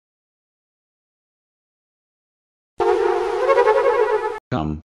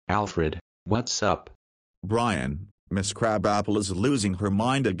Alfred, what's up? Brian, Miss Crabapple is losing her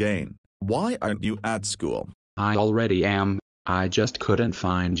mind again. Why aren't you at school? I already am. I just couldn't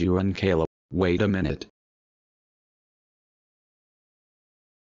find you and Caleb. Wait a minute.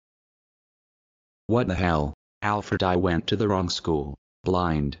 What the hell? Alfred, I went to the wrong school.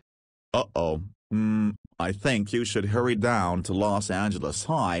 Blind. Uh-oh. I think you should hurry down to Los Angeles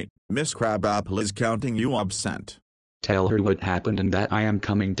High. Miss Crabapple is counting you absent. Tell her what happened and that I am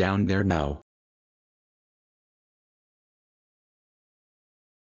coming down there now.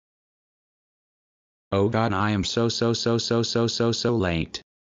 Oh god, I am so late.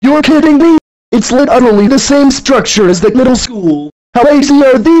 You're kidding me? It's literally the same structure as the middle school. How lazy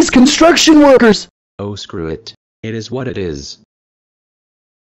are these construction workers? Oh screw it. It is what it is.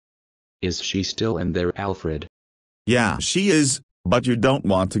 Is she still in there, Alfred? Yeah, she is, but you don't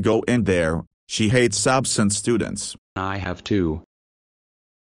want to go in there. She hates absent students. I have too.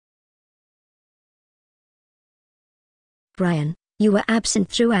 Brian, you were absent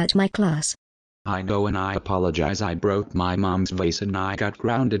throughout my class. I know and I apologize. I broke my mom's vase and I got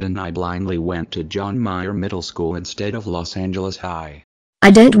grounded and I blindly went to John Mayer Middle School instead of Los Angeles High.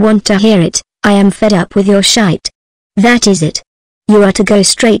 I don't want to hear it. I am fed up with your shite. That is it. You are to go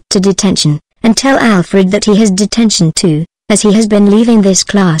straight to detention, and tell Alfred that he has detention too, as he has been leaving this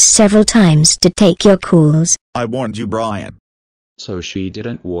class several times to take your calls. I warned you, Brian. So she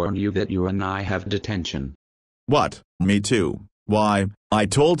didn't warn you that you and I have detention? What, me too? Why, I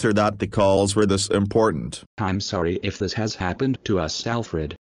told her that the calls were this important. I'm sorry if this has happened to us,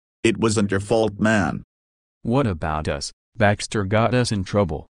 Alfred. It wasn't your fault, man. What about us? Baxter got us in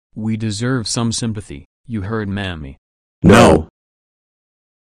trouble. We deserve some sympathy. You heard Mammy. No.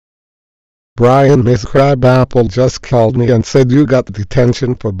 Brian, Miss Crabapple just called me and said you got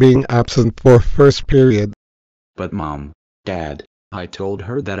detention for being absent for first period. But Mom, Dad, I told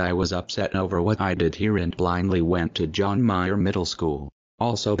her that I was upset over what I did here and blindly went to John Mayer Middle School.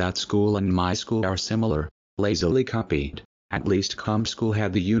 Also, that school and my school are similar, lazily copied. At least Com School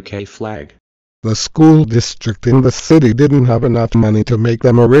had the UK flag. The school district in the city didn't have enough money to make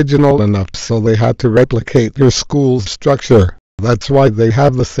them original enough, so they had to replicate your school's structure. That's why they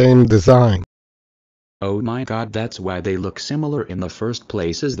have the same design. Oh my god, that's why they look similar in the first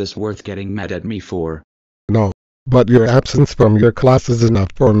place. Is this worth getting mad at me for? No, but your absence from your class is enough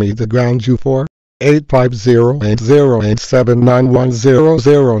for me to ground you for.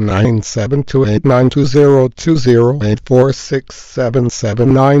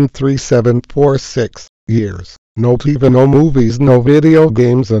 years. No TV, no movies, no video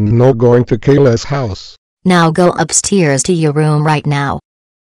games, and no going to Kayla's house. Now go upstairs to your room right now.